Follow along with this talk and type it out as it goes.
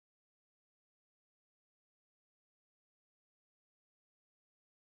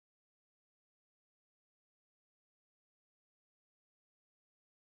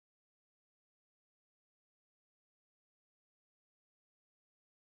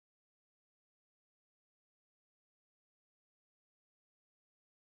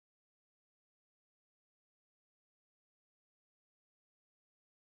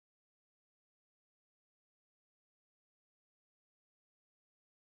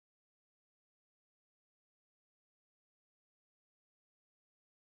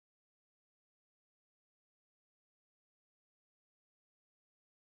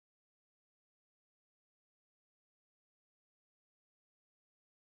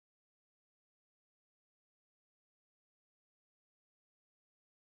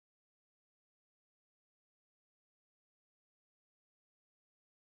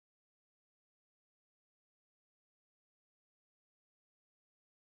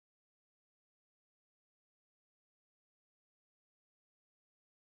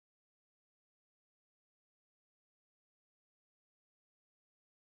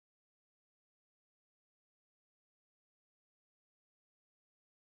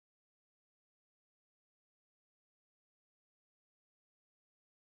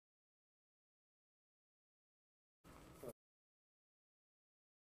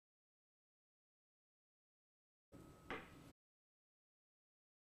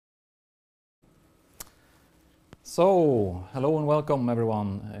So, hello and welcome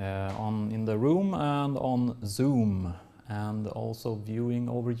everyone in the room and on Zoom and also viewing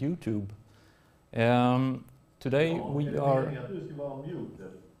over YouTube. Today we are... Yeah, I already put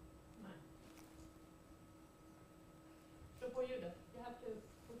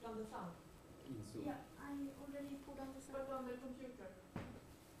on the sound. But on the computer.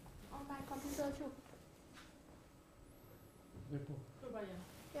 On my computer too.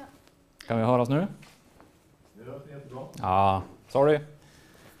 Yeah. Kan vi höras nu? Sorry.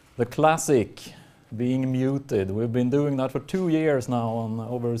 The classic, being muted. We've been doing that for 2 years now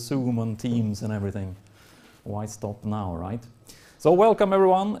over Zoom and Teams and everything. Why stop now, right? So welcome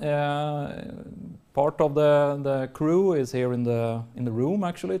everyone. Part of the crew is here in the room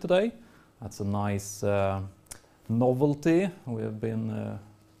actually today. That's a nice novelty. We have been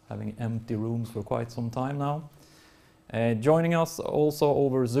having empty rooms for quite some time now. Joining us also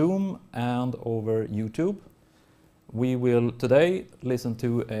over Zoom and over YouTube. We will today listen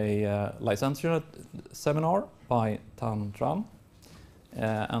to a licentiate seminar by Thanh Tran,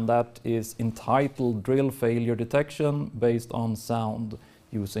 and that is entitled Drill Failure Detection Based on Sound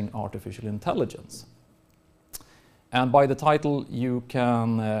Using Artificial Intelligence. And by the title you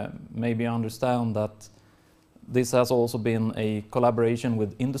can maybe understand that this has also been a collaboration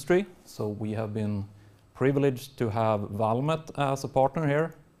with industry, so we have been privileged to have Valmet as a partner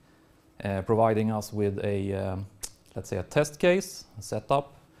here, providing us with a let's say a test case, a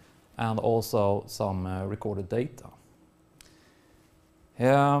setup, and also some recorded data.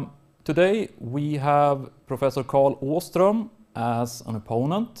 Today we have Professor Karl Åström as an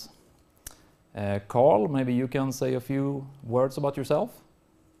opponent. Karl, maybe you can say a few words about yourself?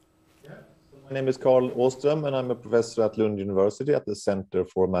 Yeah. So my name is Karl Åström and I'm a professor at Lund University at the Center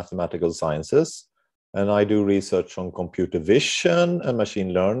for Mathematical Sciences. And I do research on computer vision and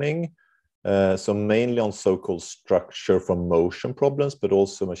machine learning. So mainly on so-called structure from motion problems, but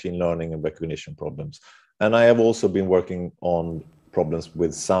also machine learning and recognition problems. And I have also been working on problems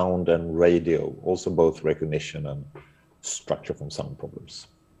with sound and radio, also both recognition and structure from sound problems.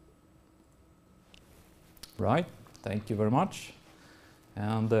 Right, thank you very much.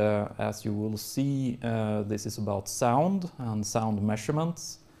 And as you will see, this is about sound and sound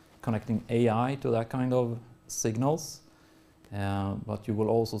measurements, connecting AI to that kind of signals. But you will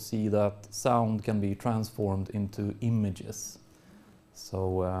also see that sound can be transformed into images.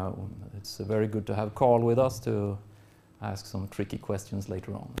 So it's very good to have Karl with us to ask some tricky questions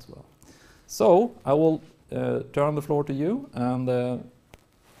later on as well. So I will turn the floor to you and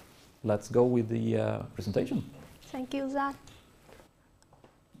let's go with the presentation. Thank you, Zan.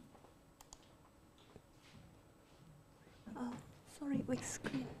 Sorry, big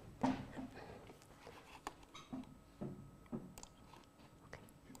screen.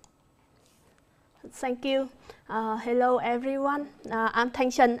 Thank you. Hello, everyone. I'm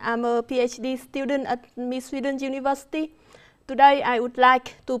Thanh Tran. I'm a PhD student at Sweden University. Today, I would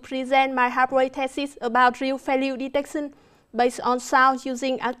like to present my halfway thesis about real failure detection based on sound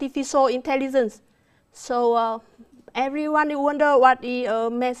using artificial intelligence. So, everyone wonder what is a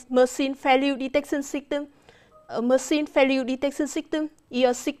machine failure detection system? A machine failure detection system is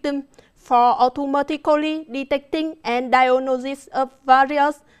a system for automatically detecting and diagnosis of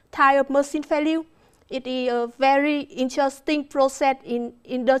various types of machine failure. It is a very interesting process in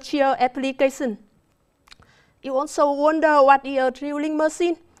industrial application. You also wonder what is a drilling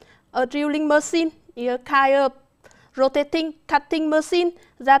machine. A drilling machine is a kind of rotating cutting machine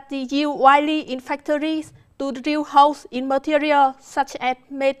that is used widely in factories to drill holes in material such as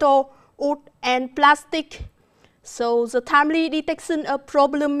metal, wood, and plastic. So the timely detection of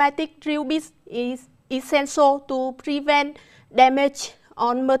problematic drill bits is essential to prevent damage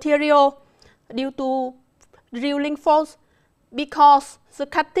on material due to drilling faults. Because the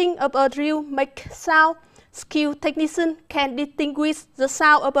cutting of a drill makes sound, skilled technicians can distinguish the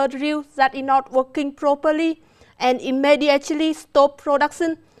sound of a drill that is not working properly and immediately stop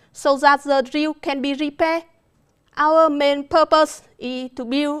production so that the drill can be repaired. Our main purpose is to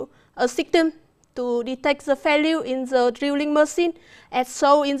build a system to detect the failure in the drilling machine as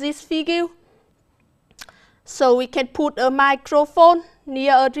shown in this figure. So we can put a microphone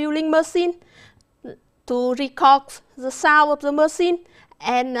near a drilling machine to record the sound of the machine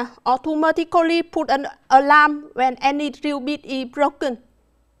and automatically put an alarm when any drill bit is broken.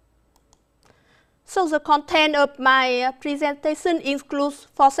 So the content of my presentation includes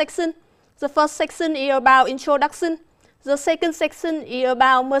 4 sections. The first section is about introduction. The second section is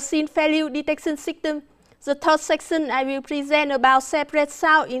about machine failure detection system. The third section I will present about separate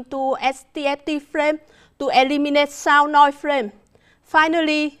sound into STFT frame to eliminate sound noise frame.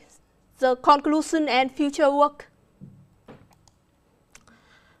 Finally, the conclusion and future work.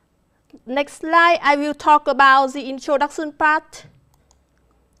 Next slide, I will talk about the introduction part.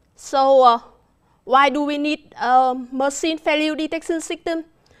 So, why do we need a machine failure detection system?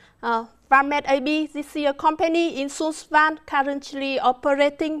 Valmet AB, this is a company in Sundsvall currently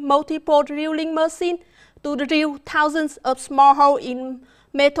operating multiple drilling machines to drill thousands of small holes in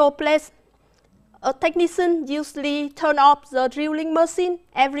metal plates. A technician usually turns off the drilling machine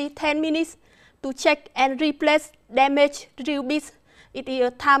every 10 minutes to check and replace damaged drill bits. It is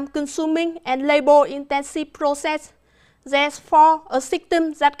a time-consuming and labor-intensive process. Therefore, a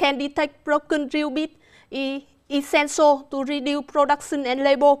system that can detect broken drill bits is essential to reduce production and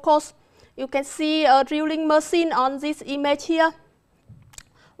labor costs. You can see a drilling machine on this image here.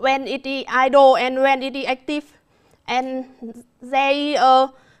 When it is idle and when it is active, and there is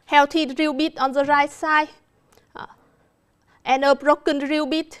a healthy drill bit on the right side and a broken drill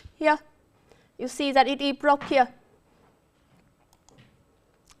bit here. You see that it is broke here.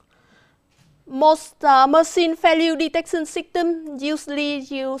 Most machine failure detection systems usually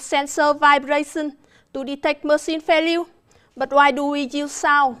use sensor vibration to detect machine failure. But why do we use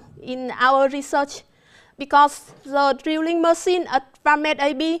sound in our research? Because the drilling machine at Valmet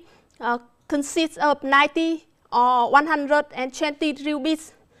AB consists of 90 or 120 drill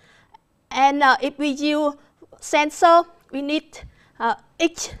bits. And if we use sensor, we need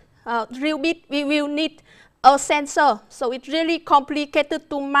each drill bit, we will need a sensor. So it's really complicated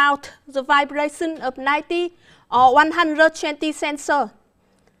to mount the vibration of 90 or 120 sensor.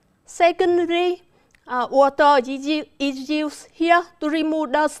 Secondly, water is used here to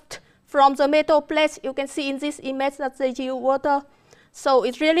remove dust from the metal plates. You can see in this image that they use water. So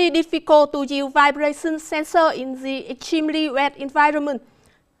it's really difficult to use vibration sensor in the extremely wet environment.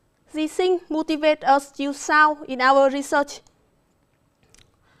 These things motivate us to use sound in our research.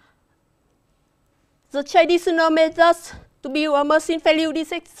 The traditional methods to build a machine failure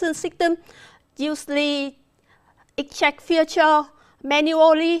detection system usually extract feature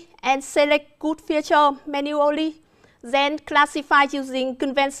manually and select good feature manually, then classify using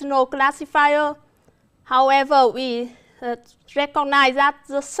conventional classifier. However, we recognize that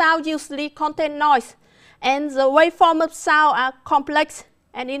the sound usually contain noise, and the waveforms of sound are complex.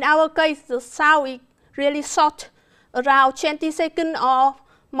 And in our case, the sound is really short, around 20 seconds or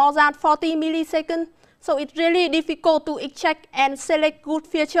more than 40 milliseconds. So it's really difficult to extract and select good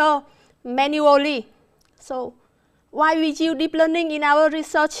feature manually. So why we use deep learning in our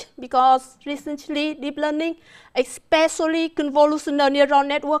research? Because recently deep learning, especially convolutional neural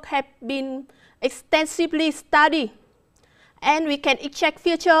network, have been extensively studied. And we can extract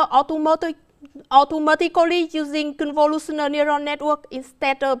feature automatically using convolutional neural network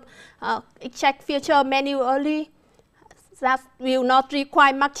instead of extract feature manually. That will not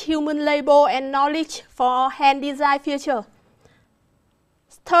require much human labor and knowledge for hand design feature.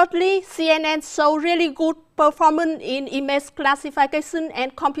 Thirdly, CNN show really good performance in image classification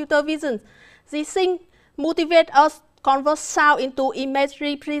and computer vision. These things motivate us to convert sound into image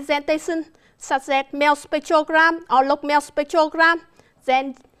representation, such as Mel spectrogram or log Mel spectrogram,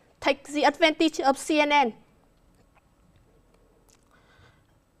 then take the advantage of CNN.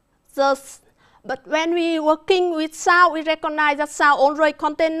 But when we working with sound, we recognize that sound already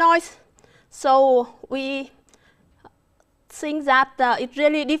contains noise. So we think that it's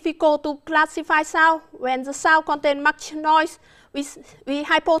really difficult to classify sound. When the sound contains much noise, we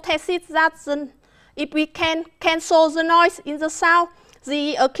hypothesize that if we can cancel the noise in the sound,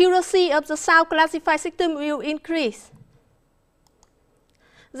 the accuracy of the sound classified system will increase.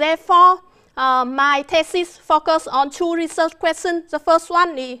 Therefore, my thesis focused on two research questions. The first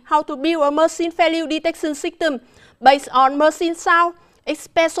one is how to build a machine failure detection system based on machine sound,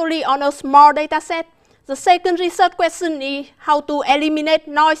 especially on a small data set. The second research question is how to eliminate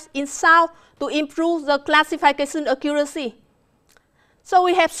noise in sound to improve the classification accuracy. So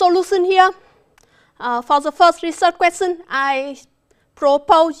we have solution here. For the first research question, I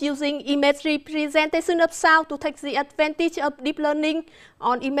propose using image representation of sound to take the advantage of deep learning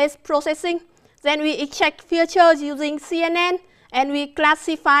on image processing. Then we extract features using CNN, and we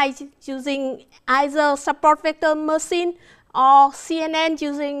classify using either support vector machine or CNN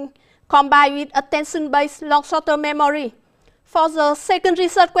using combined with attention-based long short-term memory. For the second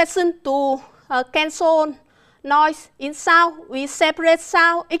research question, to cancel noise in sound, we separate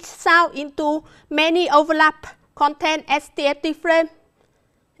sound, each sound into many overlap content STFT frame.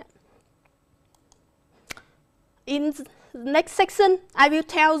 In the next section, I will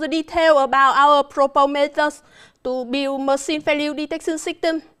tell the detail about our proposed methods to build machine failure detection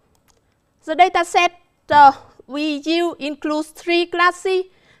system. The dataset we use includes three classes: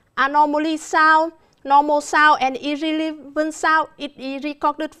 anomaly sound, normal sound and irrelevant sound. It is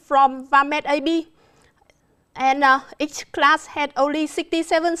recorded from VAMET AB. And each class had only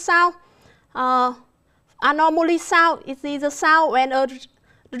 67 sound. Anomaly sound, it is a sound when a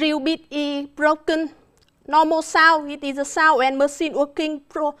drill bit is broken. Normal sound, it is a sound when machine working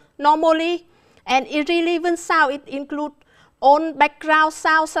normally. And irrelevant sound, it includes on background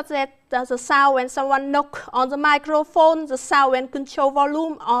sound such as the sound when someone knock on the microphone, the sound when control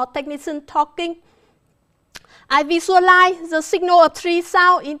volume or technician talking. I visualize the signal of 3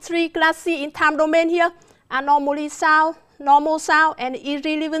 sound in 3 classes in time domain here. Anomaly sound, normal sound, and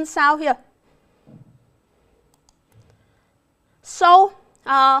irrelevant sound here. So,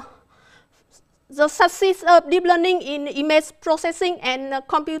 the success of deep learning in image processing and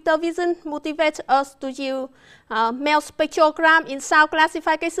computer vision motivates us to use MEL spectrogram in sound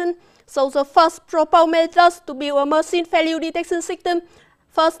classification. So the first proposed methods to build a machine failure detection system.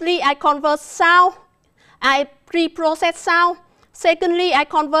 Firstly, I convert sound. I pre-process sound. Secondly, I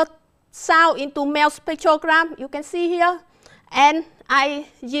convert sound into MEL spectrogram. You can see here. And I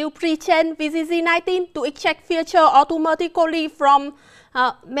use pre-trained VGG19 to extract feature automatically from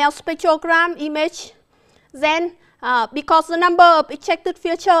MEL spectrogram image. Then, because the number of extracted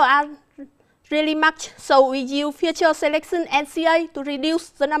features are really much, so we use feature selection NCA to reduce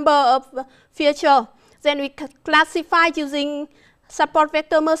the number of features. Then we classify using support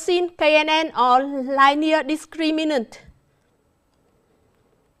vector machine, KNN, or linear discriminant.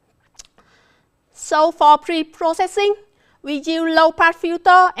 So for pre-processing, we use low-pass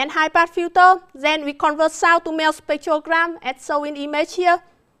filter and high-pass filter. Then we convert sound to MEL spectrogram as shown in image here.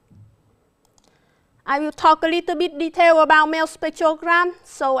 I will talk a little bit detail about MEL spectrogram,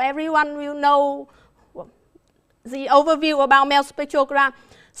 so everyone will know the overview about MEL spectrogram.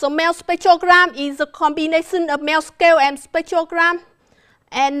 So MEL spectrogram is a combination of MEL scale and spectrogram.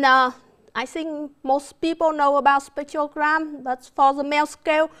 And I think most people know about spectrogram, but for the MEL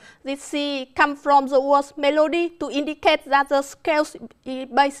scale, this C comes from the word melody to indicate that the scale is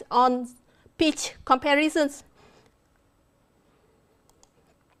based on pitch comparisons.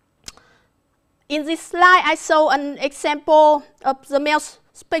 In this slide, I show an example of the MEL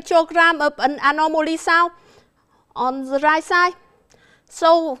spectrogram of an anomaly sound on the right side.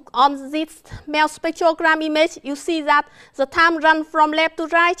 So on this MEL spectrogram image, you see that the time runs from left to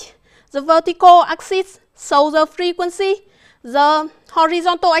right. The vertical axis shows the frequency, the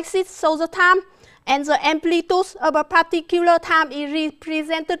horizontal axis shows the time, and the amplitude of a particular time is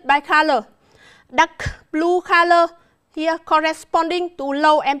represented by color. Dark blue color here corresponding to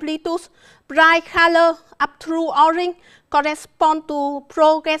low amplitude, bright color up through orange correspond to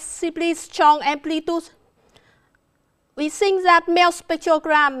progressively strong amplitude. We think that MEL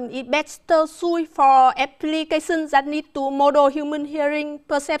spectrogram is better suited for applications that need to model human hearing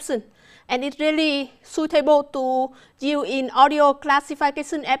perception. And it's really suitable to use in audio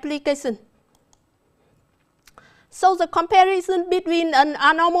classification application. So the comparison between an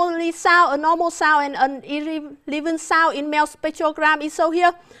anomaly sound, a normal sound, and an irrelevant sound in MEL spectrogram is shown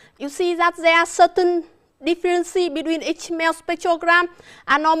here. You see that there are certain differences between each MEL spectrogram.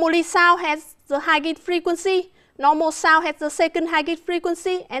 Anomaly sound has the high gate frequency, normal sound has the second high gate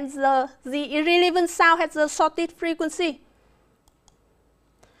frequency, and the irrelevant sound has the shortest frequency.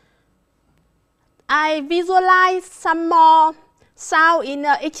 I visualize some more sound in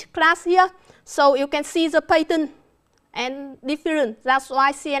each class here, so you can see the pattern and difference. That's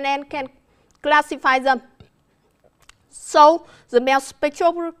why CNN can classify them. So the MEL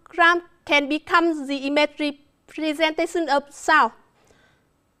spectrogram can become the image representation of sound.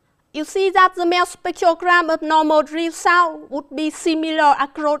 You see that the MEL spectrogram of normal drill sound would be similar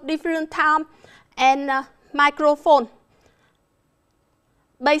across different time and microphone.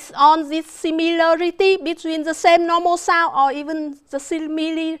 Based on this similarity between the same normal sound or even the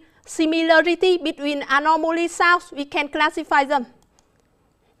similarity between anomaly sounds, we can classify them.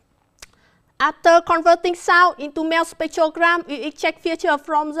 After converting sound into MEL spectrogram, we extract feature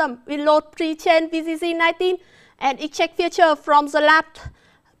from them. We load pre-trained VGG19 and extract feature from the last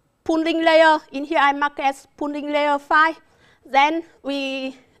pooling layer. In here I mark as pooling layer 5. Then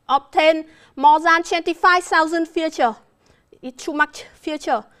we obtain more than 25,000 features. It's too much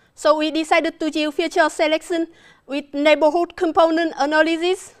feature. So we decided to use feature selection with neighborhood component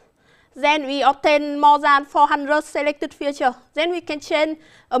analysis. Then we obtain more than 400 selected features. Then we can train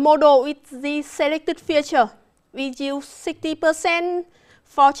a model with the selected feature. We use 60%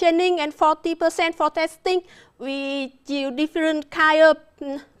 for training and 40% for testing. We use different kind of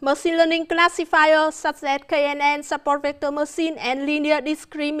machine learning classifiers such as KNN, support vector machine, and linear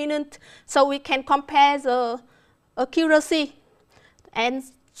discriminant, so we can compare the accuracy. And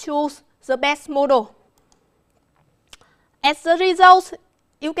choose the best model. As a result,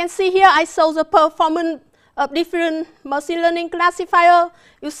 you can see here I show the performance of different machine learning classifier.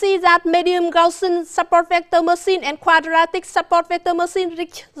 You see that medium Gaussian support vector machine and quadratic support vector machine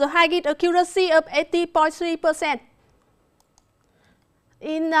reach the highest accuracy of 80.3%.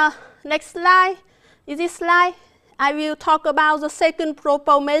 In next slide, in this slide, I will talk about the second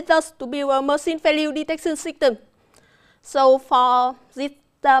proposed methods to build a machine value detection system. So for these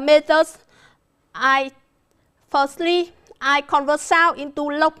methods, firstly, I convert sound into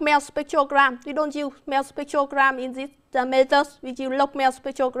log Mel spectrogram. We don't use Mel spectrogram in this methods, we use log Mel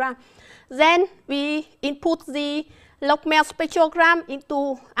spectrogram. Then we input the log Mel spectrogram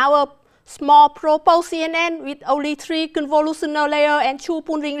into our small proposed CNN with only 3 convolutional layers and 2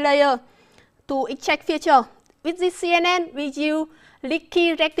 pooling layers to extract feature. With this CNN, we use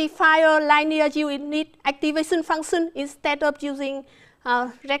leaky rectifier linear unit activation function instead of using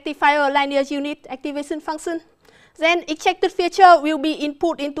rectifier linear unit activation function. Then extracted feature will be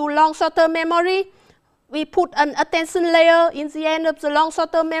input into long short-term memory. We put an attention layer in the end of the long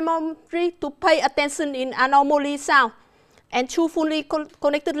short-term memory to pay attention in anomaly sound, and 2 fully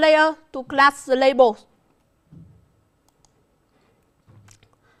connected layers to class the labels.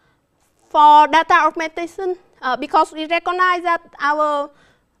 For data augmentation, because we recognize that our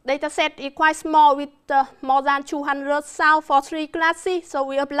dataset is quite small with more than 200 sound for 3 classes, so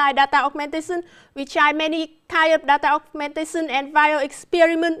we apply data augmentation. We try many kinds of data augmentation, and via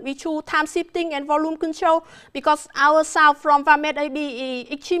experiment we choose time shifting and volume control. Because our sound from Vamet AB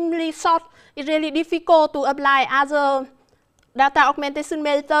is extremely short, it's really difficult to apply other data augmentation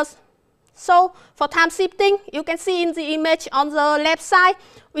methods. So for time shifting, you can see in the image on the left side,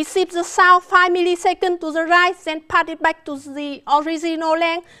 we shift the sound 5 milliseconds to the right, then pass it back to the original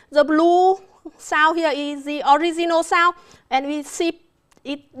length. The blue sound here is the original sound, and we shift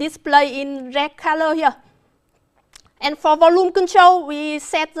it display in red color here. And for volume control, we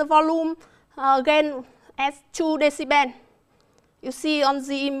set the volume gain as 2 decibels. You see on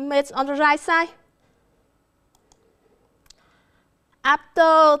the image on the right side.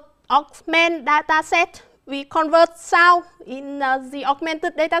 After augment dataset, we convert sound in the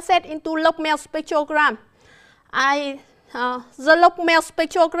augmented dataset into log Mel spectrogram. The log Mel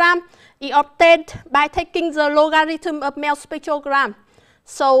spectrogram is obtained by taking the logarithm of Mel spectrogram.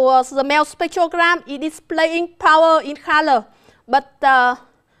 So the Mel spectrogram is displaying power in color. But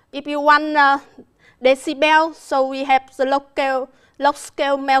if you want decibel, so we have the log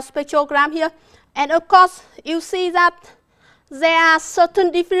scale Mel spectrogram here. And of course, you see that there are certain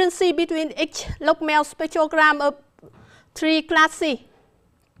differences between each log Mel spectrogram of 3 classes.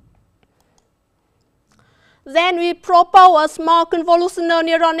 Then we propose a small convolutional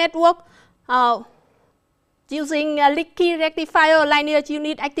neural network using a leaky rectifier linear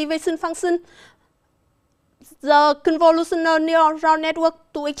unit activation function. The convolutional neural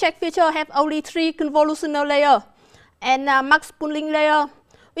network to extract feature have only 3 convolutional layers and max pooling layer.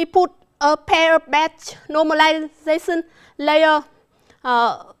 We put a pair of batch normalization layer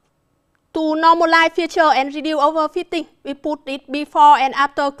to normalize feature and reduce overfitting. We put it before and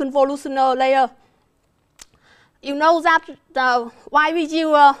after convolutional layer. You know that why we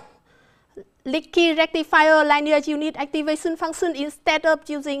use a leaky rectifier linear unit activation function instead of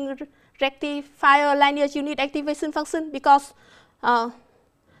using rectifier linear unit activation function, because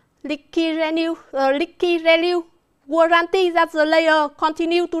leaky ReLU guarantees that the layer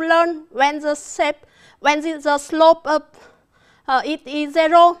continue to learn when the slope of it is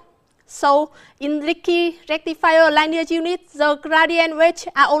 0. So in leaky rectifier linear unit, the gradient weights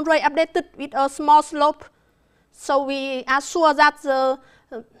are already updated with a small slope. So we are sure that the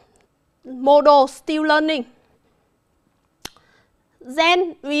model is still learning.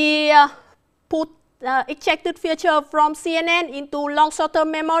 Then we put extracted feature from CNN into long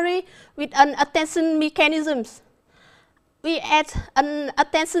short-term memory with an attention mechanisms. We add an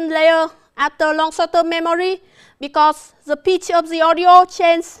attention layer after long short-term memory because the pitch of the audio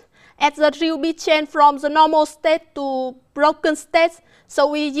changes as the real bit change from the normal state to broken state. So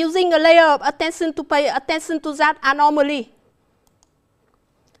we're using a layer of attention to pay attention to that anomaly.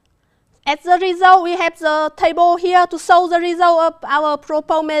 As a result, we have the table here to show the result of our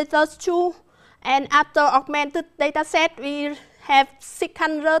proposed methods too. And after augmented dataset, we have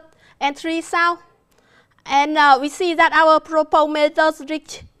 603 sound. And we see that our proposed methods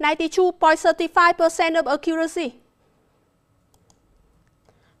reach 92.35% of accuracy.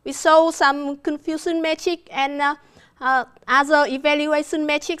 We show some confusion metric and other evaluation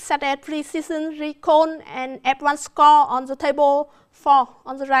metrics such as precision, recall, and F1 score on the table 4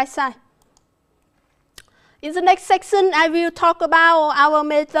 on the right side. In the next section, I will talk about our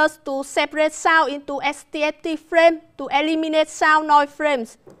methods to separate sound into STFT frame to eliminate sound noise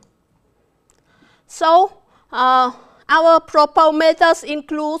frames. So, our proposed methods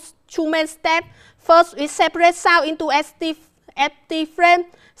include two main steps. First, we separate sound into STFT frame.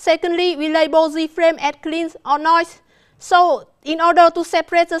 Secondly, we label the frame as clean or noise. So, in order to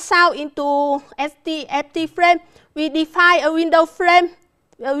separate the sound into STFT frame, we define a window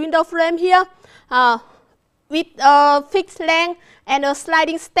frame here with a fixed length and a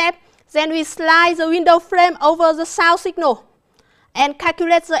sliding step. Then we slide the window frame over the sound signal and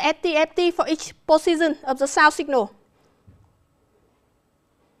calculate the STFT for each position of the sound signal.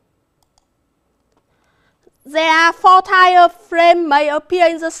 There are four types of frames may appear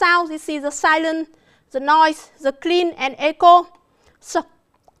in the sound. This is the silent, the noise, the clean, and echo. So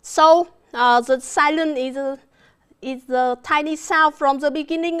the silent is the tiny sound from the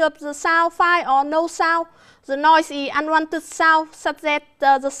beginning of the sound file or no sound. The noise is unwanted sound, such as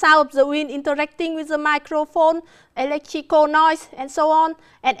the sound of the wind interacting with the microphone, electrical noise, and so on.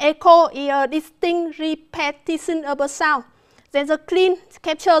 And echo is a distinct repetition of a sound. Then the clean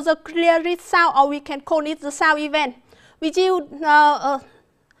captures the clearest sound, or we can call it the sound event. We use a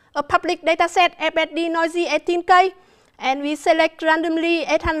public dataset FSD noisy 18K, and we select randomly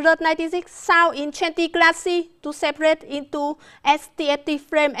 896 sound in 20 classes to separate into STFT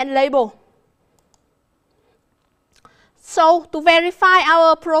frame and label. So, to verify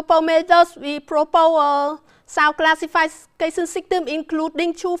our proposed methods, we propose a sound classification system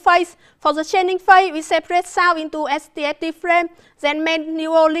including two phases. For the chaining phase, we separate sound into STFT frame, then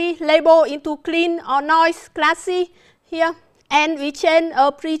manually label into clean or noise classes here. And we chain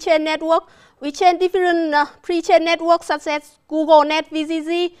a pre-chain network. We chain different pre-chain networks such as Google Net,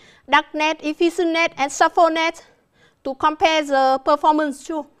 VZZ, DuckNet, EfficientNet, and ShuffleNet to compare the performance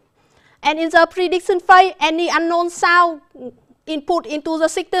too. And in the prediction phase, any unknown sound input into the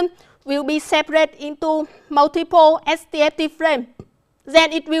system will be separated into multiple STFT frames.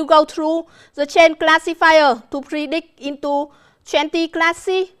 Then it will go through the chain classifier to predict into 20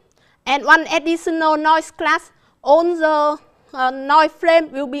 classes, and one additional noise class on the noise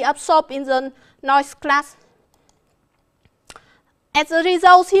frame will be absorbed in the noise class. As a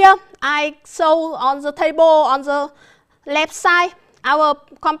result here, I show on the table on the left side, our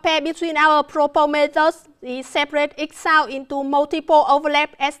compare between our proposed methods. We separate each sound into multiple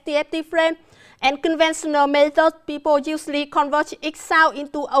overlap STFT frame, and conventional methods, people usually convert each sound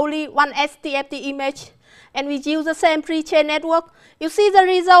into only one STFT image. And we use the same pre-chain network. You see the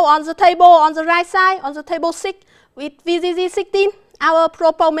result on the table on the right side, on the table 6, with VZZ 16, our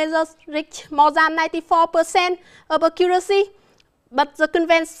proposed methods reach more than 94% of accuracy, but the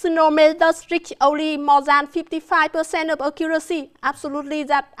conventional methods reach only more than 55% of accuracy. Absolutely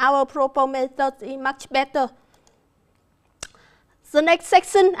that our proposed method is much better. The next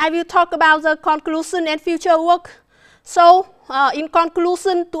section, I will talk about the conclusion and future work. So, in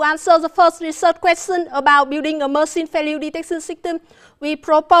conclusion, to answer the first research question about building a machine failure detection system, we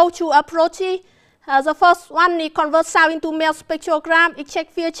propose two approaches. The first one is convert sound into Mel spectrogram,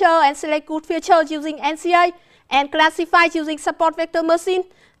 extract feature and select good features using NCA, and classify using support vector machine,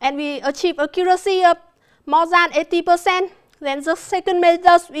 and we achieve accuracy of more than 80%. Then the second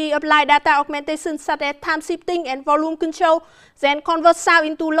method, we apply data augmentation such as time shifting and volume control, then convert sound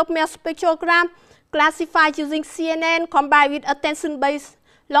into log Mel spectrogram, classify using CNN combined with attention-based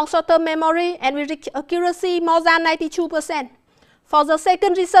long short-term memory, and we reach accuracy more than 92%. For the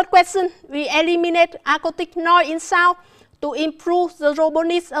second research question, we eliminate acoustic noise in sound to improve the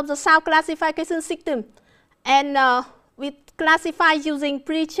robustness of the sound classification system. And we classify using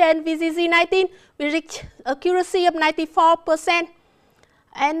pre-chain VZZ19, we reach accuracy of 94%.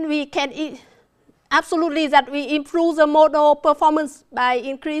 And we can absolutely that we improve the model performance by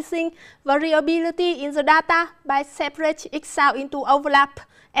increasing variability in the data by separating each sound into overlap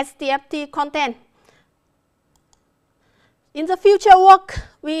STFT content. In the future work,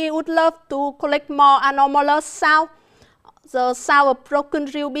 we would love to collect more anomalous sound, the sound of broken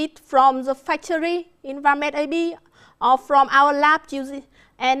drill bit from the factory environment AB or from our lab using,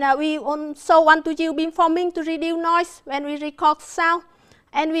 and we also want to use beamforming to reduce noise when we record sound,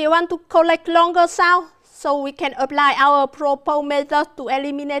 and we want to collect longer sound so we can apply our proposed method to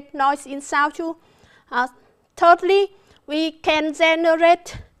eliminate noise in sound too. Thirdly, we can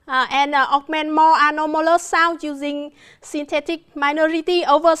generate and augment more anomalous sound using synthetic minority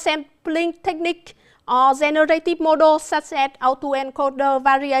oversampling technique or generative models such as autoencoder,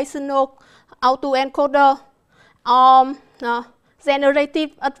 variational autoencoder,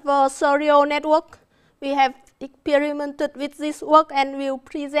 generative adversarial network. We have experimented with this work and will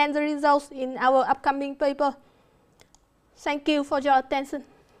present the results in our upcoming paper. Thank you for your attention.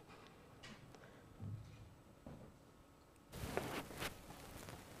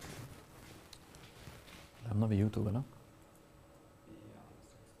 Lämnar vi YouTube eller?